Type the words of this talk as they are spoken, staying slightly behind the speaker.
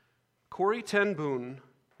Corrie ten Boom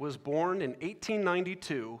was born in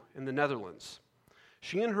 1892 in the Netherlands.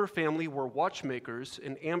 She and her family were watchmakers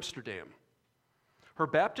in Amsterdam. Her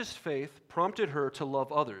Baptist faith prompted her to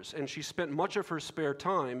love others, and she spent much of her spare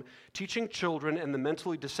time teaching children and the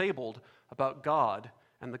mentally disabled about God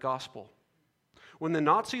and the gospel. When the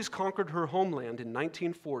Nazis conquered her homeland in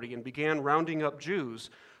 1940 and began rounding up Jews,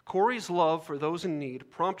 Corrie's love for those in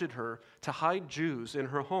need prompted her to hide Jews in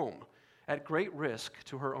her home, at great risk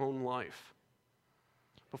to her own life.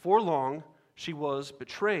 Before long, she was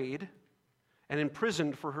betrayed and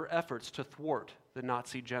imprisoned for her efforts to thwart the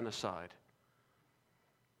Nazi genocide.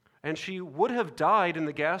 And she would have died in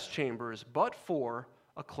the gas chambers but for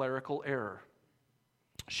a clerical error.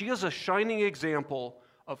 She is a shining example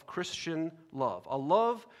of Christian love, a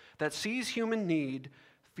love that sees human need,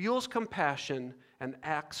 feels compassion, and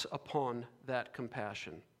acts upon that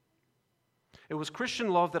compassion. It was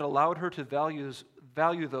Christian love that allowed her to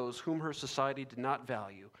value those whom her society did not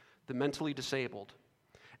value, the mentally disabled,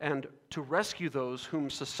 and to rescue those whom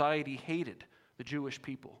society hated, the Jewish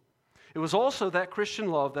people. It was also that Christian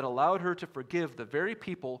love that allowed her to forgive the very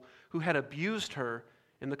people who had abused her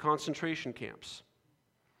in the concentration camps.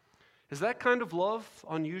 Is that kind of love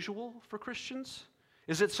unusual for Christians?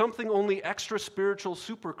 Is it something only extra spiritual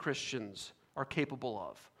super Christians are capable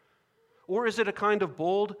of? Or is this kind of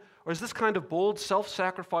bold,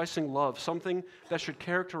 self-sacrificing love something that should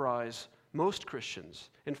characterize most Christians?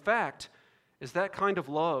 In fact, is that kind of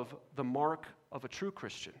love the mark of a true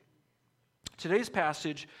Christian? Today's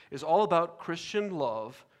passage is all about Christian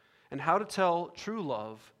love and how to tell true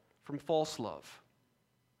love from false love.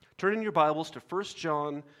 Turn in your Bibles to 1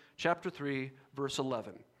 John chapter 3, verse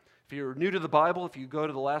 11. If you're new to the Bible, if you go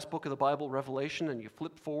to the last book of the Bible, Revelation, and you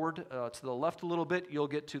flip forward to the left a little bit, you'll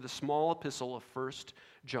get to the small epistle of 1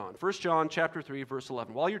 John. 1 John chapter 3, verse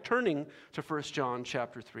 11. While you're turning to 1 John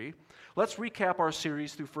chapter 3, let's recap our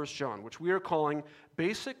series through 1 John, which we are calling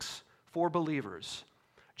Basics for Believers.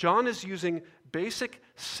 John is using basic,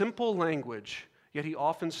 simple language, yet he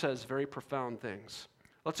often says very profound things.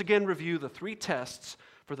 Let's again review the three tests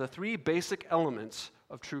for the three basic elements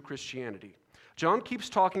of true Christianity. John keeps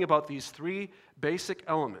talking about these three basic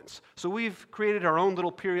elements. So we've created our own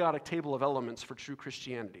little periodic table of elements for true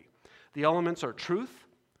Christianity. The elements are truth,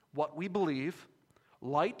 what we believe,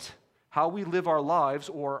 light, how we live our lives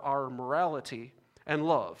or our morality, and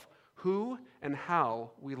love, who and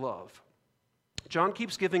how we love. John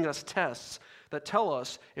keeps giving us tests that tell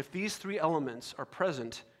us if these three elements are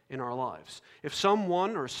present in our lives. If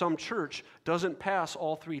someone or some church doesn't pass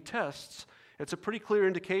all three tests, it's a pretty clear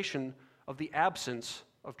indication of the absence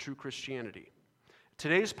of true Christianity.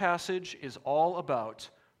 Today's passage is all about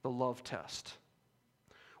the love test.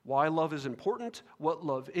 Why love is important, what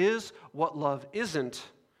love is, what love isn't,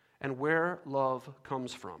 and where love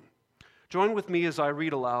comes from. Join with me as I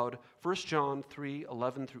read aloud 1 John 3,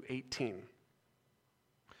 11 through 18.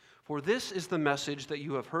 For this is the message that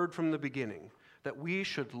you have heard from the beginning, that we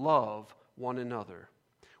should love one another.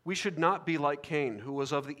 We should not be like Cain, who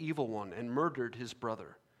was of the evil one and murdered his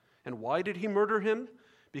brother. And why did he murder him?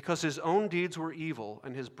 Because his own deeds were evil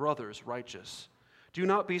and his brother's righteous. Do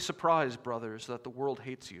not be surprised, brothers, that the world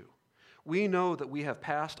hates you. We know that we have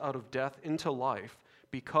passed out of death into life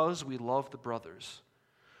because we love the brothers.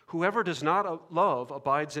 Whoever does not love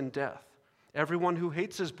abides in death. Everyone who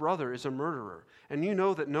hates his brother is a murderer, and you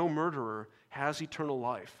know that no murderer has eternal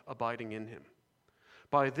life abiding in him.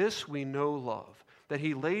 By this we know love, that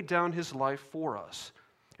he laid down his life for us,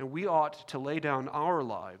 and we ought to lay down our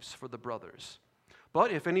lives for the brothers.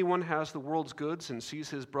 But if anyone has the world's goods and sees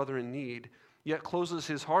his brother in need, yet closes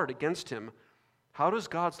his heart against him, how does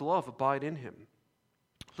God's love abide in him?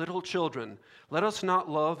 Little children, let us not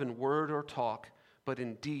love in word or talk, but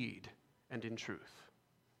in deed and in truth.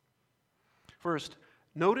 First,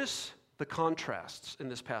 notice the contrasts in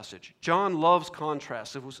this passage. John loves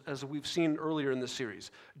contrasts, as we've seen earlier in this series.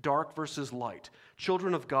 Dark versus light,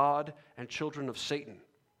 children of God and children of Satan.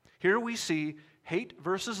 Here we see hate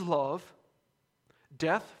versus love,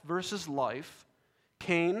 death versus life,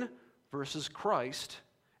 Cain versus Christ,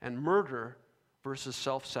 and murder versus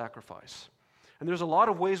self-sacrifice. And there's a lot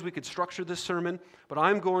of ways we could structure this sermon, but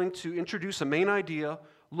I'm going to introduce a main idea,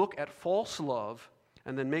 look at false love,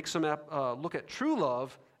 and then look at true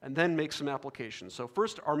love, and then make some applications. So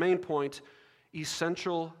first, our main point,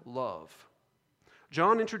 essential love.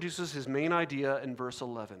 John introduces his main idea in verse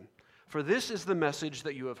 11. For this is the message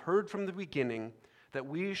that you have heard from the beginning, that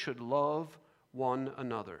we should love one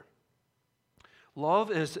another.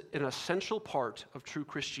 Love is an essential part of true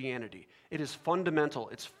Christianity. It is fundamental.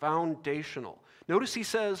 It's foundational. Notice he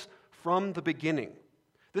says, from the beginning.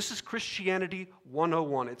 This is Christianity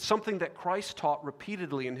 101. It's something that Christ taught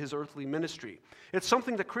repeatedly in his earthly ministry. It's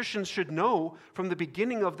something that Christians should know from the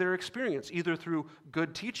beginning of their experience, either through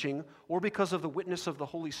good teaching or because of the witness of the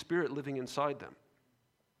Holy Spirit living inside them.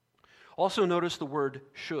 Also notice the word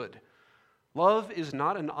should. Love is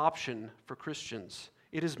not an option for Christians.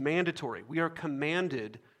 It is mandatory. We are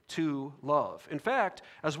commanded to love. In fact,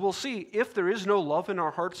 as we'll see, if there is no love in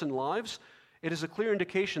our hearts and lives, it is a clear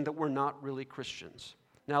indication that we're not really Christians.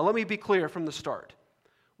 Now, let me be clear from the start.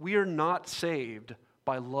 We are not saved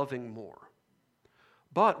by loving more.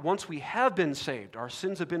 But once we have been saved, our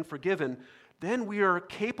sins have been forgiven, then we are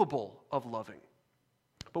capable of loving.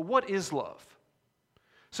 But what is love?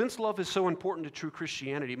 Since love is so important to true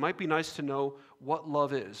Christianity, it might be nice to know what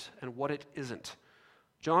love is and what it isn't.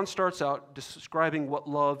 John starts out describing what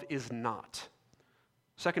love is not.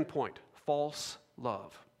 Second point, false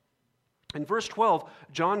love. In verse 12,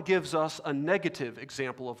 John gives us a negative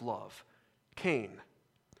example of love, Cain.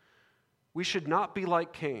 We should not be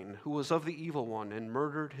like Cain, who was of the evil one and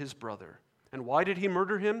murdered his brother. And why did he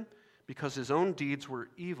murder him? Because his own deeds were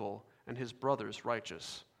evil and his brother's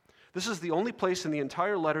righteous. This is the only place in the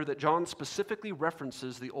entire letter that John specifically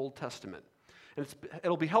references the Old Testament. And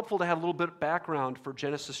it'll be helpful to have a little bit of background for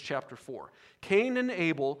Genesis chapter 4. Cain and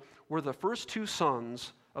Abel were the first two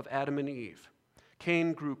sons of Adam and Eve.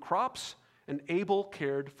 Cain grew crops, and Abel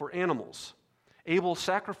cared for animals. Abel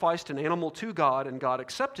sacrificed an animal to God, and God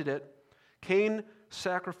accepted it. Cain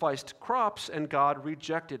sacrificed crops, and God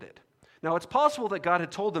rejected it. Now, it's possible that God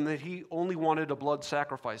had told them that he only wanted a blood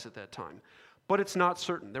sacrifice at that time, but it's not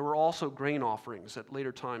certain. There were also grain offerings at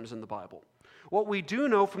later times in the Bible. What we do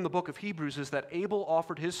know from the book of Hebrews is that Abel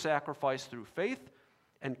offered his sacrifice through faith,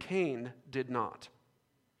 and Cain did not.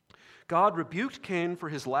 God rebuked Cain for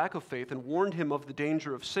his lack of faith and warned him of the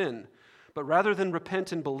danger of sin. But rather than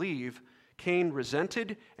repent and believe, Cain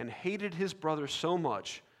resented and hated his brother so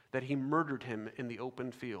much that he murdered him in the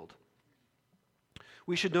open field.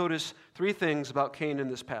 We should notice three things about Cain in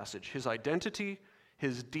this passage: his identity,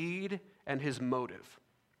 his deed, and his motive.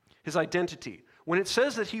 His identity. When it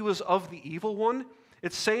says that he was of the evil one,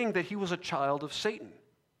 it's saying that he was a child of Satan.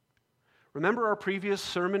 Remember our previous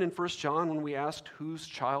sermon in 1 John when we asked, whose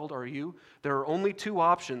child are you? There are only two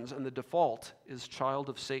options, and the default is child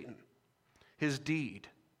of Satan. His deed,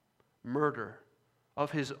 murder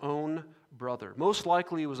of his own brother. Most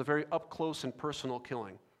likely it was a very up-close and personal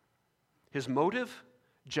killing. His motive,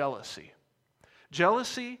 jealousy.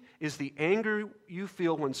 Jealousy is the anger you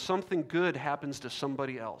feel when something good happens to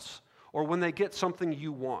somebody else, or when they get something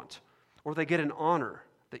you want, or they get an honor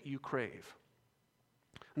that you crave.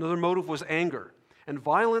 Another motive was anger, and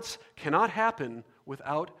violence cannot happen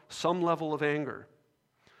without some level of anger.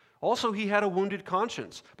 Also, he had a wounded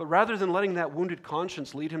conscience, but rather than letting that wounded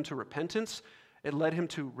conscience lead him to repentance, it led him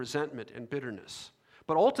to resentment and bitterness.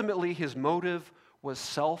 But ultimately, his motive was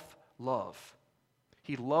self-love.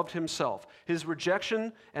 He loved himself. His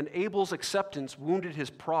rejection and Abel's acceptance wounded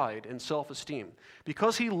his pride and self-esteem.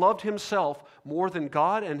 Because he loved himself more than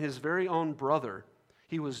God and his very own brother,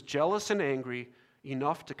 he was jealous and angry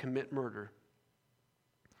enough to commit murder.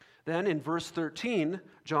 Then in verse 13,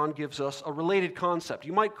 John gives us a related concept.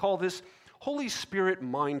 You might call this Holy Spirit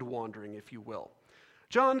mind wandering, if you will.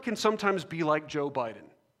 John can sometimes be like Joe Biden.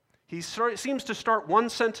 He seems to start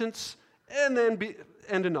one sentence and then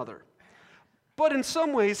end another. But in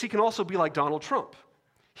some ways, he can also be like Donald Trump.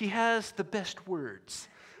 He has the best words.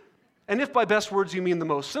 And if by best words you mean the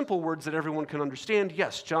most simple words that everyone can understand,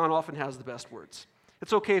 yes, John often has the best words.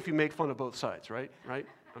 It's okay if you make fun of both sides, right? Right?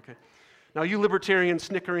 Okay. Now, you libertarians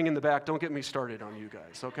snickering in the back, don't get me started on you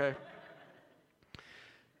guys, okay?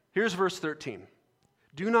 Here's verse 13.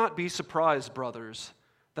 Do not be surprised, brothers,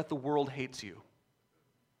 that the world hates you.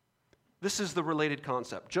 This is the related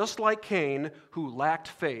concept. Just like Cain, who lacked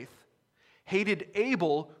faith, hated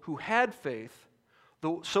Abel, who had faith,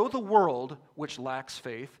 so the world, which lacks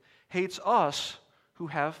faith, hates us who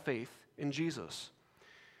have faith in Jesus.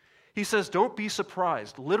 He says, don't be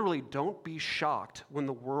surprised. Literally, don't be shocked when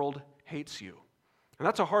the world hates you. And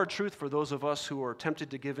that's a hard truth for those of us who are tempted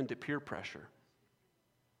to give in to peer pressure.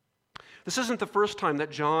 This isn't the first time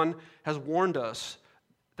that John has warned us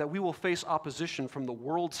that we will face opposition from the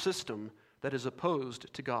world system that is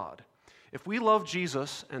opposed to God. If we love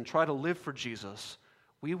Jesus and try to live for Jesus,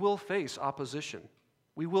 we will face opposition.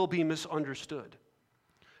 We will be misunderstood.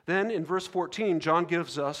 Then in verse 14, John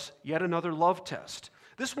gives us yet another love test.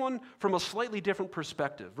 This one from a slightly different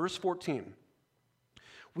perspective. Verse 14.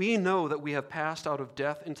 We know that we have passed out of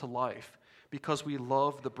death into life because we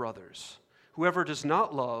love the brothers. Whoever does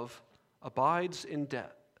not love abides in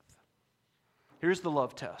death. Here's the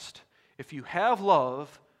love test. If you have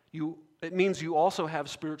love, it means you also have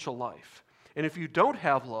spiritual life. And if you don't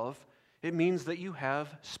have love, it means that you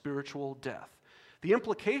have spiritual death. The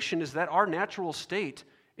implication is that our natural state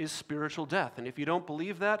is spiritual death. And if you don't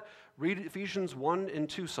believe that, read Ephesians 1 and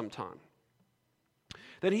 2 sometime.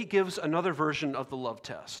 Then he gives another version of the love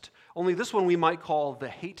test. Only this one we might call the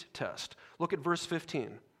hate test. Look at verse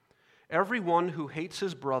 15. Everyone who hates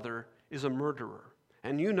his brother is a murderer,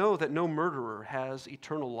 and you know that no murderer has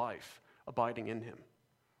eternal life abiding in him.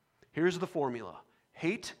 Here's the formula.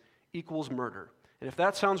 Hate equals murder. And if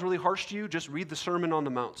that sounds really harsh to you, just read the Sermon on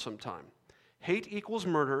the Mount sometime. Hate equals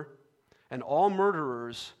murder, and all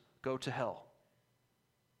murderers go to hell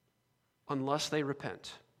unless they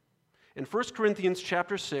repent. In 1 Corinthians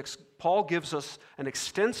chapter 6, Paul gives us an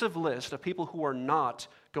extensive list of people who are not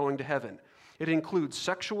going to heaven. It includes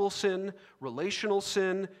sexual sin, relational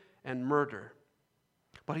sin, and murder.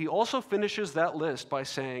 But he also finishes that list by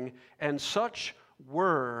saying, and such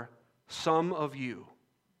were some of you.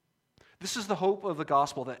 This is the hope of the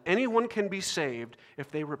gospel, that anyone can be saved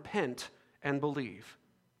if they repent and believe.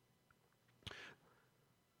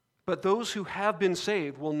 But those who have been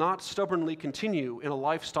saved will not stubbornly continue in a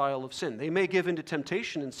lifestyle of sin. They may give in to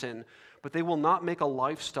temptation and sin, but they will not make a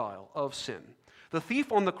lifestyle of sin. The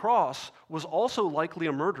thief on the cross was also likely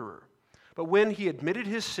a murderer, but when he admitted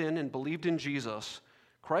his sin and believed in Jesus,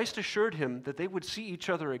 Christ assured him that they would see each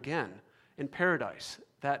other again in paradise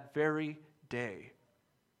that very day.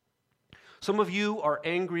 Some of you are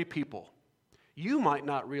angry people. You might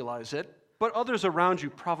not realize it, but others around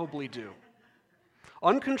you probably do.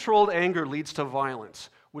 Uncontrolled anger leads to violence,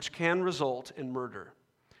 which can result in murder.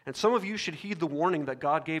 And some of you should heed the warning that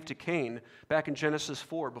God gave to Cain back in Genesis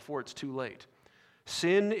 4 before it's too late.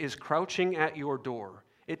 Sin is crouching at your door.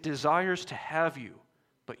 It desires to have you,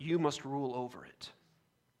 but you must rule over it.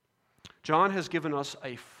 John has given us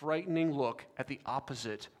a frightening look at the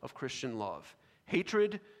opposite of Christian love,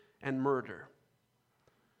 hatred and murder.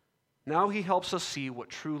 Now he helps us see what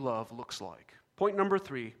true love looks like. Point number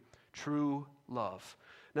 3, true love.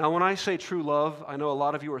 Now, when I say true love, I know a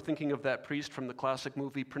lot of you are thinking of that priest from the classic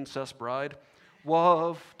movie Princess Bride.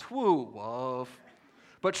 Love, twoo, love.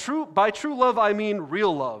 But by true love, I mean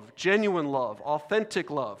real love, genuine love,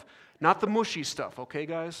 authentic love, not the mushy stuff, okay,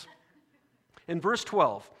 guys? In verse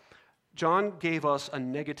 12, John gave us a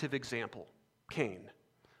negative example, Cain.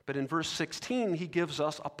 But in verse 16, he gives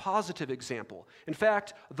us a positive example. In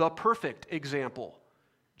fact, the perfect example,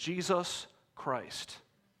 Jesus Christ.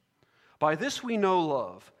 By this we know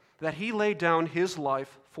love, that he laid down his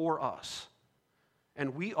life for us,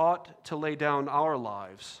 and we ought to lay down our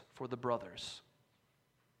lives for the brothers.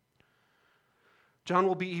 John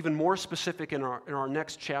will be even more specific in our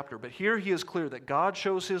next chapter, but here he is clear that God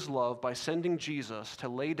shows his love by sending Jesus to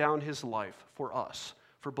lay down his life for us,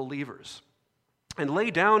 for believers. And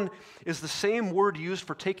lay down is the same word used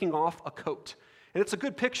for taking off a coat. And it's a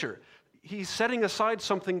good picture. He's setting aside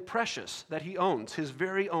something precious that he owns, his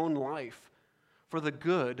very own life, for the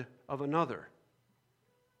good of another.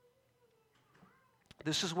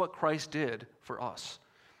 This is what Christ did for us.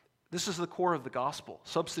 This is the core of the gospel,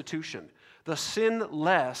 substitution. The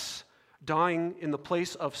sinless dying in the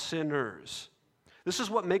place of sinners. This is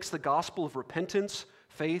what makes the gospel of repentance,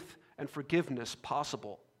 faith, and forgiveness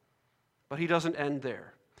possible. But he doesn't end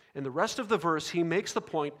there. In the rest of the verse, he makes the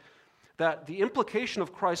point that the implication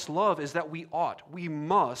of Christ's love is that we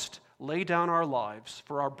must lay down our lives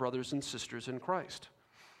for our brothers and sisters in Christ.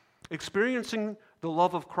 Experiencing the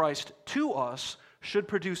love of Christ to us should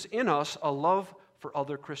produce in us a love for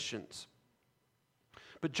other Christians.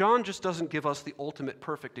 But John just doesn't give us the ultimate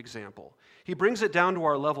perfect example. He brings it down to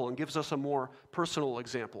our level and gives us a more personal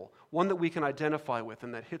example, one that we can identify with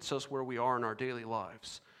and that hits us where we are in our daily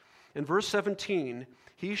lives. In verse 17,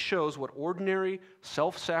 he shows what ordinary,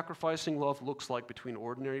 self-sacrificing love looks like between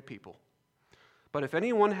ordinary people. But if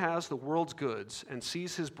anyone has the world's goods and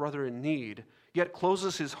sees his brother in need, yet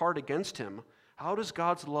closes his heart against him, how does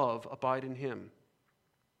God's love abide in him?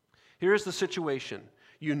 Here is the situation.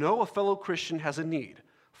 You know a fellow Christian has a need,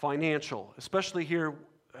 financial, especially here,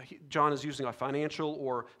 John is using a financial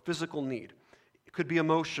or physical need. It could be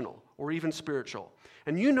emotional or even spiritual.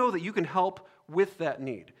 And you know that you can help with that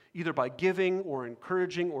need, either by giving or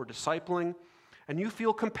encouraging or discipling, and you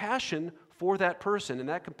feel compassion for that person, and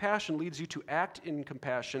that compassion leads you to act in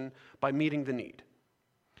compassion by meeting the need.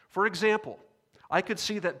 For example, I could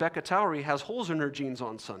see that Becca Towery has holes in her jeans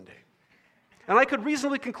on Sunday. And I could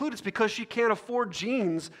reasonably conclude it's because she can't afford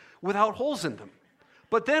jeans without holes in them.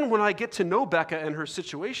 But then when I get to know Becca and her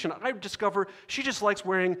situation, I discover she just likes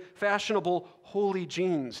wearing fashionable, holy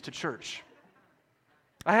jeans to church.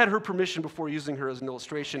 I had her permission before using her as an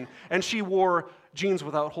illustration, and she wore jeans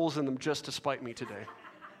without holes in them just to spite me today.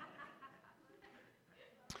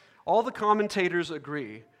 All the commentators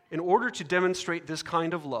agree, in order to demonstrate this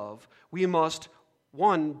kind of love, we must,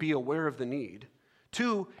 1, be aware of the need,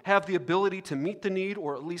 2, have the ability to meet the need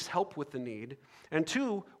or at least help with the need, and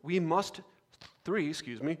 3, we must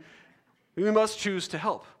choose to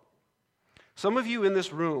help. Some of you in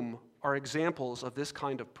this room are examples of this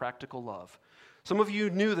kind of practical love. Some of you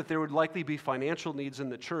knew that there would likely be financial needs in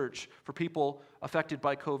the church for people affected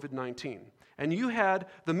by COVID-19. And you had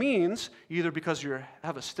the means, either because you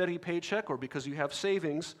have a steady paycheck or because you have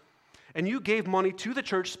savings, and you gave money to the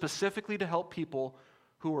church specifically to help people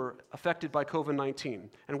who were affected by COVID-19.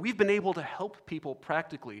 And we've been able to help people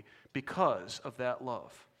practically because of that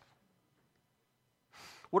love.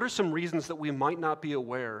 What are some reasons that we might not be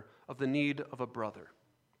aware of the need of a brother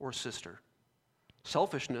or sister?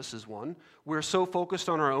 Selfishness is one. We're so focused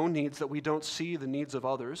on our own needs that we don't see the needs of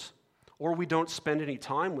others, or we don't spend any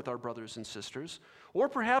time with our brothers and sisters, or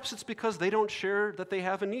perhaps it's because they don't share that they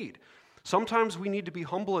have a need. Sometimes we need to be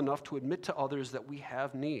humble enough to admit to others that we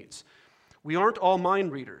have needs. We aren't all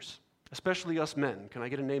mind readers, especially us men. Can I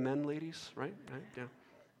get an amen, ladies? Right? Yeah.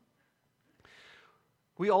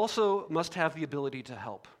 We also must have the ability to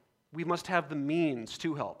help. We must have the means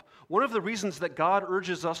to help. One of the reasons that God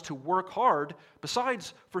urges us to work hard,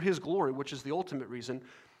 besides for His glory, which is the ultimate reason,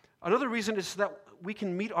 another reason is that we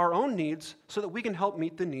can meet our own needs so that we can help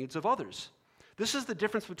meet the needs of others. This is the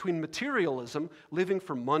difference between materialism, living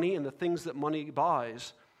for money and the things that money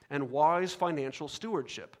buys, and wise financial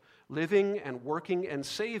stewardship, living and working and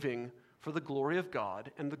saving for the glory of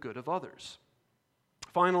God and the good of others.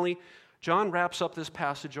 Finally, John wraps up this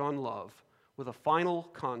passage on love with a final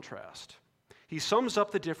contrast. He sums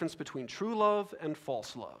up the difference between true love and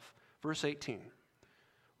false love. Verse 18,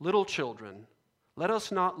 "Little children, let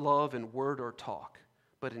us not love in word or talk,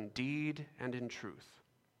 but in deed and in truth."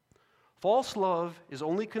 False love is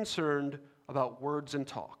only concerned about words and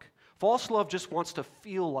talk. False love just wants to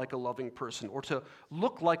feel like a loving person or to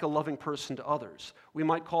look like a loving person to others. We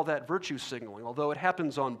might call that virtue signaling, although it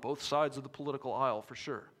happens on both sides of the political aisle for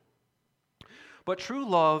sure. But true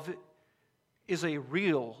love is a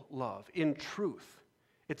real love in truth.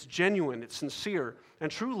 It's genuine, it's sincere,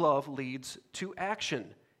 and true love leads to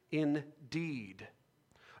action in deed.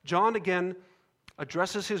 John again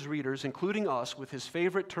addresses his readers, including us, with his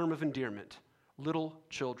favorite term of endearment, little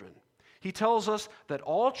children. He tells us that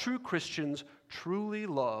all true Christians truly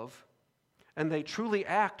love, and they truly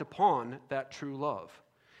act upon that true love.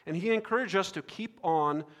 And he encouraged us to keep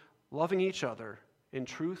on loving each other in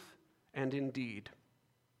truth and in deed.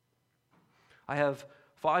 I have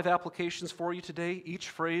 5 applications for you today, each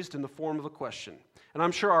phrased in the form of a question. And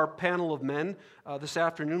I'm sure our panel of men this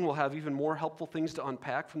afternoon will have even more helpful things to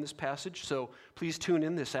unpack from this passage, so please tune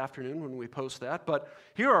in this afternoon when we post that. But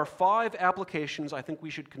here are 5 applications I think we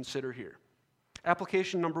should consider here.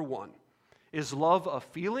 Application number 1, is love a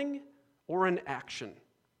feeling or an action?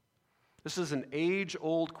 This is an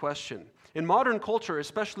age-old question. In modern culture,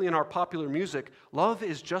 especially in our popular music, love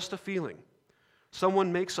is just a feeling.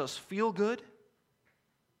 Someone makes us feel good,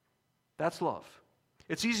 that's love.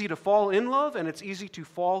 It's easy to fall in love, and it's easy to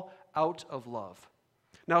fall out of love.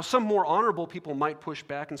 Now, some more honorable people might push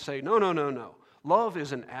back and say, no. Love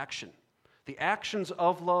is an action. The actions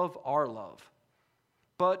of love are love.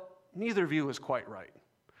 But neither view is quite right.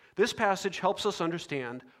 This passage helps us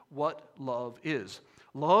understand what love is.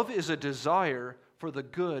 Love is a desire for the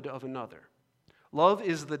good of another. Love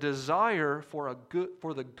is the desire for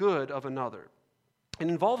the good of another. It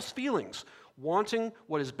involves feelings, wanting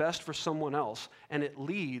what is best for someone else, and it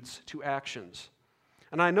leads to actions.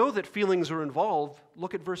 And I know that feelings are involved.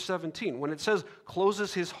 Look at verse 17. When it says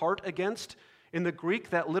closes his heart against, in the Greek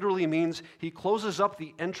that literally means he closes up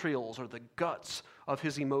the entrails or the guts of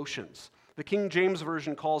his emotions. The King James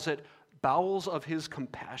Version calls it bowels of his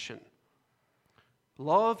compassion.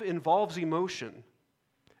 Love involves emotion.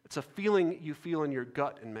 It's a feeling you feel in your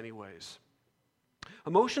gut in many ways.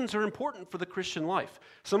 Emotions are important for the Christian life.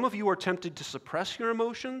 Some of you are tempted to suppress your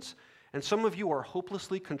emotions, and some of you are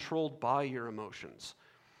hopelessly controlled by your emotions.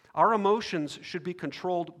 Our emotions should be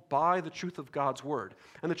controlled by the truth of God's Word,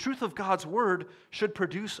 and the truth of God's Word should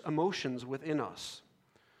produce emotions within us.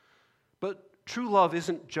 But true love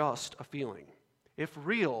isn't just a feeling. If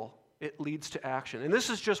real, it leads to action. And this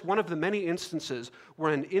is just one of the many instances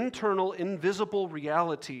where an internal, invisible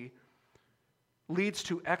reality leads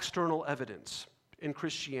to external evidence in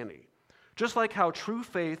Christianity. Just like how true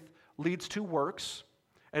faith leads to works,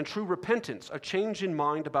 and true repentance, a change in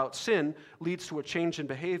mind about sin, leads to a change in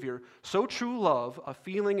behavior, so true love, a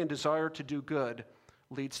feeling and desire to do good,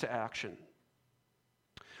 leads to action.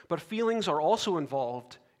 But feelings are also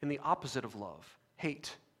involved in the opposite of love,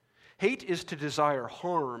 hate. Hate is to desire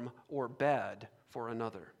harm or bad for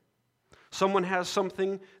another. Someone has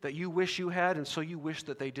something that you wish you had, and so you wish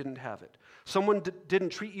that they didn't have it. Someone didn't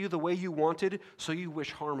treat you the way you wanted, so you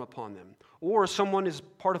wish harm upon them. Or someone is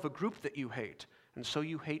part of a group that you hate, and so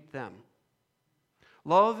you hate them.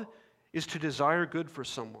 Love is to desire good for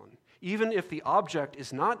someone, even if the object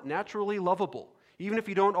is not naturally lovable, even if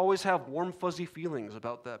you don't always have warm, fuzzy feelings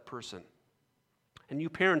about that person. And you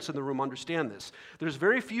parents in the room understand this. There's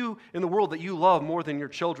very few in the world that you love more than your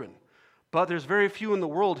children, but there's very few in the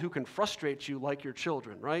world who can frustrate you like your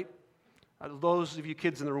children, right? Those of you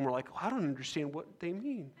kids in the room are like, I don't understand what they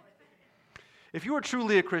mean. If you are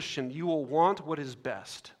truly a Christian, you will want what is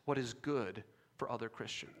best, what is good for other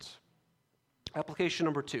Christians. Application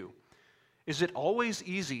number 2. Is it always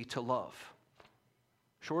easy to love?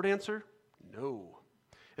 Short answer, no.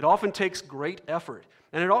 It often takes great effort,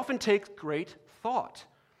 and it often takes great thought.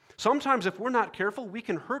 Sometimes if we're not careful, we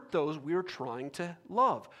can hurt those we're trying to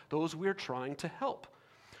love, those we're trying to help.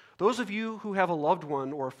 Those of you who have a loved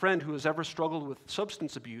one or a friend who has ever struggled with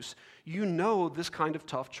substance abuse, you know this kind of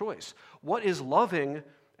tough choice. What is loving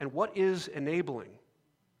and what is enabling?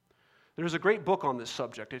 There's a great book on this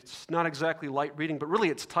subject. It's not exactly light reading, but really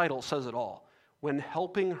its title says it all. When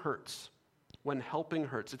Helping Hurts. When Helping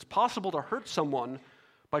Hurts. It's possible to hurt someone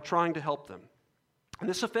by trying to help them. And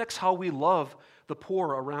this affects how we love the poor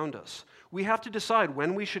around us. We have to decide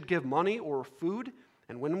when we should give money or food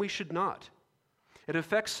and when we should not. It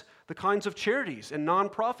affects the kinds of charities and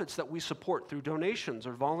nonprofits that we support through donations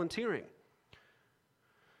or volunteering.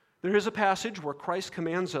 There is a passage where Christ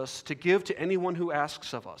commands us to give to anyone who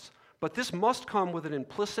asks of us, but this must come with an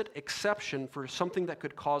implicit exception for something that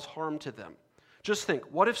could cause harm to them. Just think,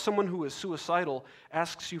 what if someone who is suicidal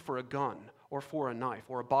asks you for a gun or for a knife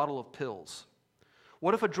or a bottle of pills?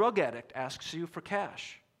 What if a drug addict asks you for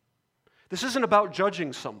cash? This isn't about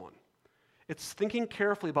judging someone. It's thinking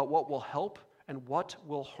carefully about what will help and what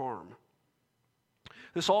will harm.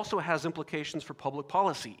 This also has implications for public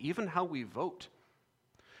policy, even how we vote.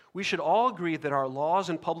 We should all agree that our laws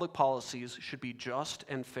and public policies should be just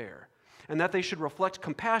and fair, and that they should reflect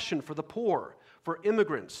compassion for the poor, for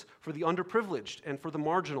immigrants, for the underprivileged, and for the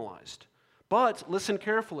marginalized. But listen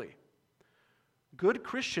carefully. Good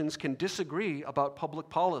Christians can disagree about public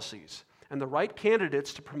policies and the right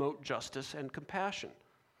candidates to promote justice and compassion.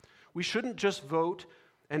 We shouldn't just vote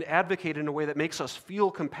and advocate in a way that makes us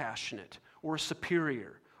feel compassionate or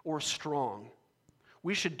superior or strong.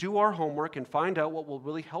 We should do our homework and find out what will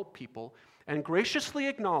really help people and graciously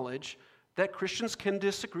acknowledge that Christians can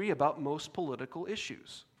disagree about most political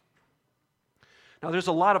issues. Now, there's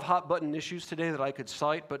a lot of hot-button issues today that I could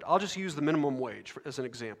cite, but I'll just use the minimum wage as an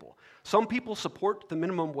example. Some people support the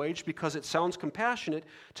minimum wage because it sounds compassionate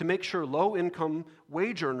to make sure low-income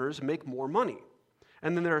wage earners make more money.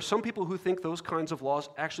 And then there are some people who think those kinds of laws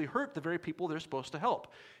actually hurt the very people they're supposed to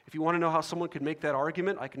help. If you want to know how someone could make that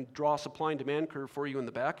argument, I can draw a supply and demand curve for you in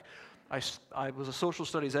the back. I was a social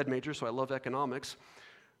studies ed major, so I love economics.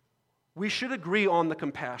 We should agree on the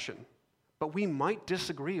compassion, but we might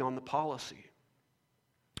disagree on the policy.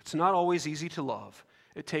 It's not always easy to love.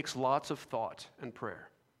 It takes lots of thought and prayer.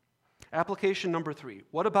 Application number 3.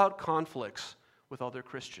 What about conflicts with other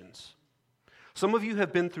Christians? Some of you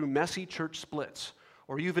have been through messy church splits,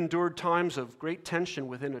 or you've endured times of great tension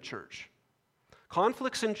within a church.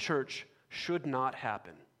 Conflicts in church should not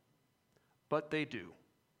happen, but they do.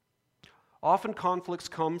 Often conflicts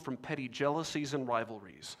come from petty jealousies and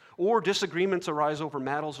rivalries, or disagreements arise over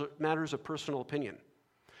matters of personal opinion.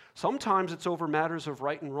 Sometimes it's over matters of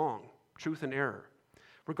right and wrong, truth and error.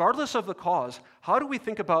 Regardless of the cause, how do we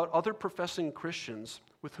think about other professing Christians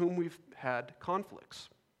with whom we've had conflicts?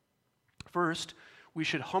 First, we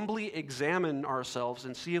should humbly examine ourselves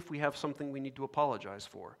and see if we have something we need to apologize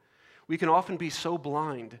for. We can often be so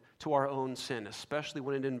blind to our own sin, especially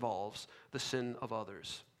when it involves the sin of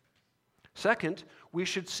others. Second, we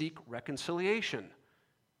should seek reconciliation,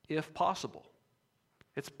 if possible.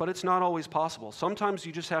 But it's not always possible. Sometimes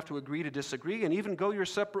you just have to agree to disagree and even go your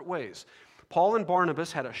separate ways. Paul and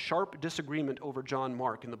Barnabas had a sharp disagreement over John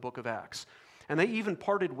Mark in the book of Acts, and they even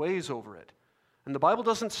parted ways over it. And the Bible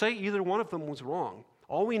doesn't say either one of them was wrong.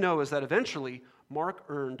 All we know is that eventually Mark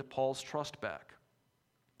earned Paul's trust back.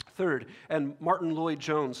 Third, and Martin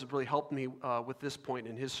Lloyd-Jones really helped me with this point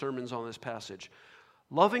in his sermons on this passage,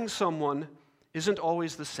 loving someone isn't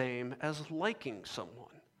always the same as liking someone.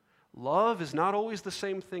 Love is not always the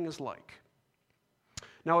same thing as like.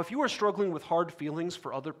 Now, if you are struggling with hard feelings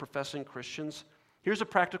for other professing Christians, here's a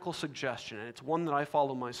practical suggestion, and it's one that I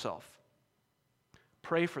follow myself.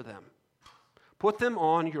 Pray for them. Put them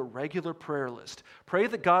on your regular prayer list. Pray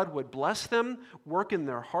that God would bless them, work in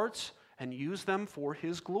their hearts, and use them for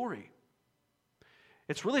His glory.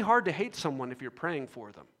 It's really hard to hate someone if you're praying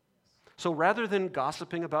for them. So rather than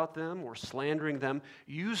gossiping about them or slandering them,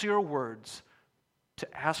 use your words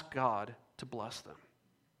to ask God to bless them.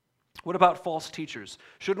 What about false teachers?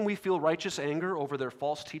 Shouldn't we feel righteous anger over their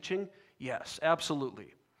false teaching? Yes,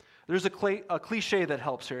 absolutely. There's a cliche that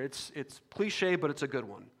helps here. It's cliche, but it's a good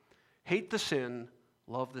one. Hate the sin,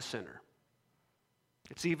 love the sinner.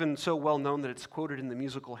 It's even so well known that it's quoted in the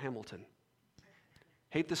musical Hamilton.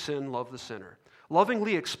 Hate the sin, love the sinner.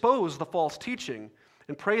 Lovingly expose the false teaching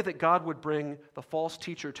and pray that God would bring the false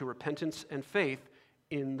teacher to repentance and faith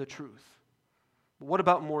in the truth. But what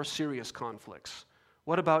about more serious conflicts?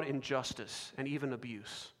 What about injustice and even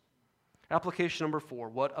abuse? Application number 4,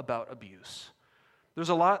 what about abuse? There's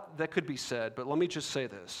a lot that could be said, but let me just say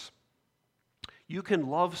this. You can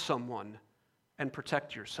love someone and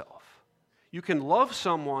protect yourself. You can love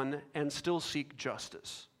someone and still seek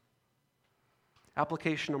justice.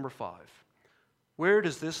 Application number 5. Where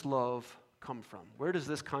does this love come from? Where does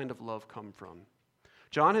this kind of love come from?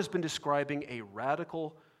 John has been describing a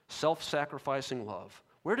radical, self-sacrificing love.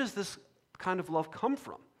 Where does this kind of love come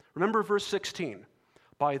from? Remember verse 16.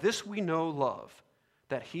 By this we know love,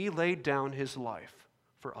 that He laid down His life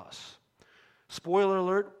for us. Spoiler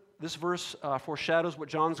alert, this verse foreshadows what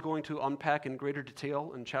John's going to unpack in greater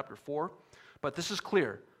detail in chapter 4. But this is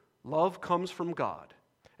clear. Love comes from God.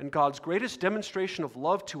 And God's greatest demonstration of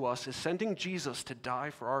love to us is sending Jesus to die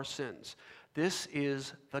for our sins. This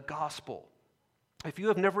is the gospel. If you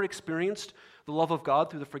have never experienced the love of God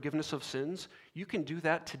through the forgiveness of sins, you can do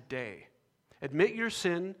that today. Admit your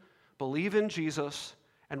sin, believe in Jesus,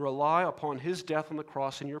 and rely upon His death on the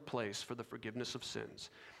cross in your place for the forgiveness of sins.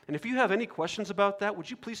 And if you have any questions about that, would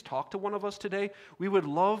you please talk to one of us today? We would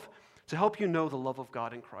love to help you know the love of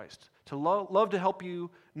God in Christ, to love to help you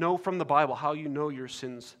know from the Bible how you know your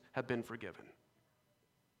sins have been forgiven.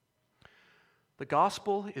 The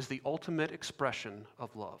gospel is the ultimate expression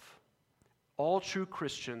of love. All true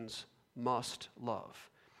Christians must love.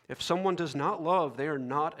 If someone does not love, they are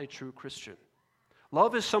not a true Christian.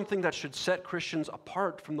 Love is something that should set Christians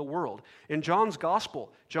apart from the world. In John's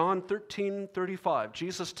gospel, John 13:35,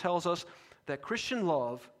 Jesus tells us that Christian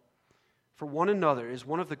love for one another is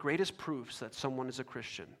one of the greatest proofs that someone is a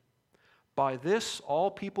Christian. By this, all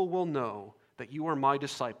people will know that you are my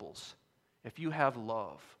disciples, if you have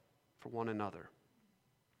love for one another.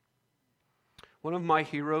 One of my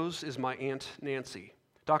heroes is my Aunt Nancy.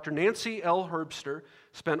 Dr. Nancy L. Herbster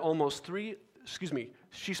spent almost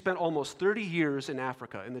 30 years in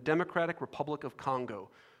Africa, in the Democratic Republic of Congo,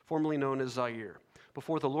 formerly known as Zaire,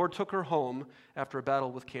 before the Lord took her home after a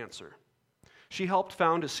battle with cancer. She helped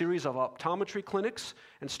found a series of optometry clinics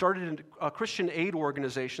and started a Christian aid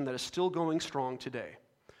organization that is still going strong today.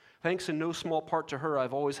 Thanks in no small part to her,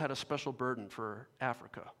 I've always had a special burden for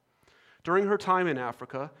Africa. During her time in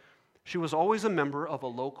Africa, she was always a member of a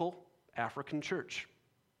local African church.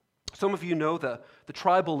 Some of you know the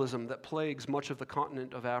tribalism that plagues much of the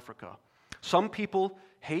continent of Africa. Some people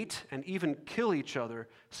hate and even kill each other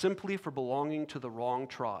simply for belonging to the wrong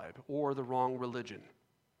tribe or the wrong religion.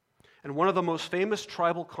 And one of the most famous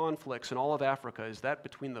tribal conflicts in all of Africa is that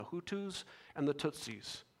between the Hutus and the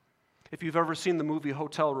Tutsis. If you've ever seen the movie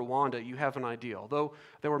Hotel Rwanda, you have an idea, although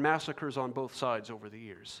there were massacres on both sides over the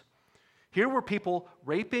years. Here were people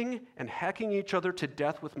raping and hacking each other to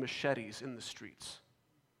death with machetes in the streets.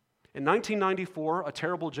 In 1994, a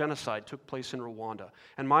terrible genocide took place in Rwanda,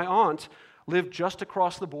 and my aunt lived just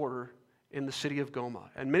across the border in the city of Goma,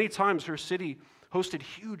 and many times her city hosted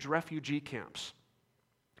huge refugee camps.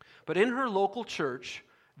 But in her local church,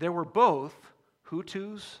 there were both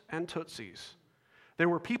Hutus and Tutsis. There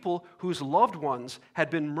were people whose loved ones had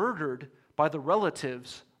been murdered by the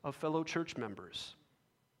relatives of fellow church members.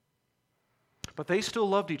 But they still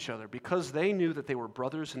loved each other because they knew that they were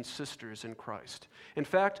brothers and sisters in Christ. In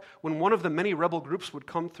fact, when one of the many rebel groups would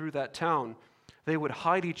come through that town, they would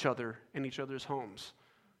hide each other in each other's homes.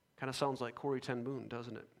 Kind of sounds like Corrie ten Boom,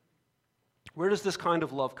 doesn't it? Where does this kind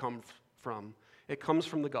of love come from? It comes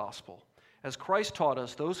from the gospel. As Christ taught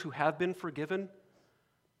us, those who have been forgiven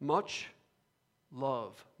much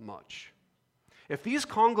love much. If these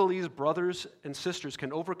Congolese brothers and sisters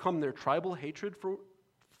can overcome their tribal hatred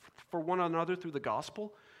for one another through the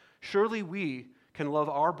gospel, surely we can love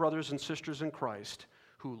our brothers and sisters in Christ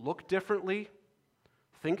who look differently,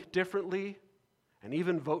 think differently, and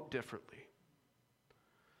even vote differently.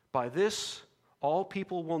 By this, all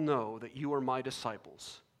people will know that you are my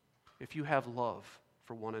disciples, if you have love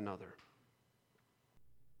for one another.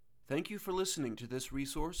 Thank you for listening to this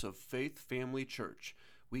resource of Faith Family Church.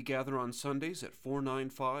 We gather on Sundays at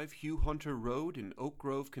 495 Hugh Hunter Road in Oak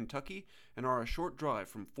Grove, Kentucky, and are a short drive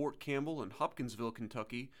from Fort Campbell and Hopkinsville,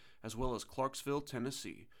 Kentucky, as well as Clarksville,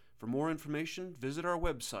 Tennessee. For more information, visit our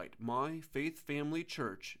website,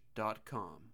 myfaithfamilychurch.com.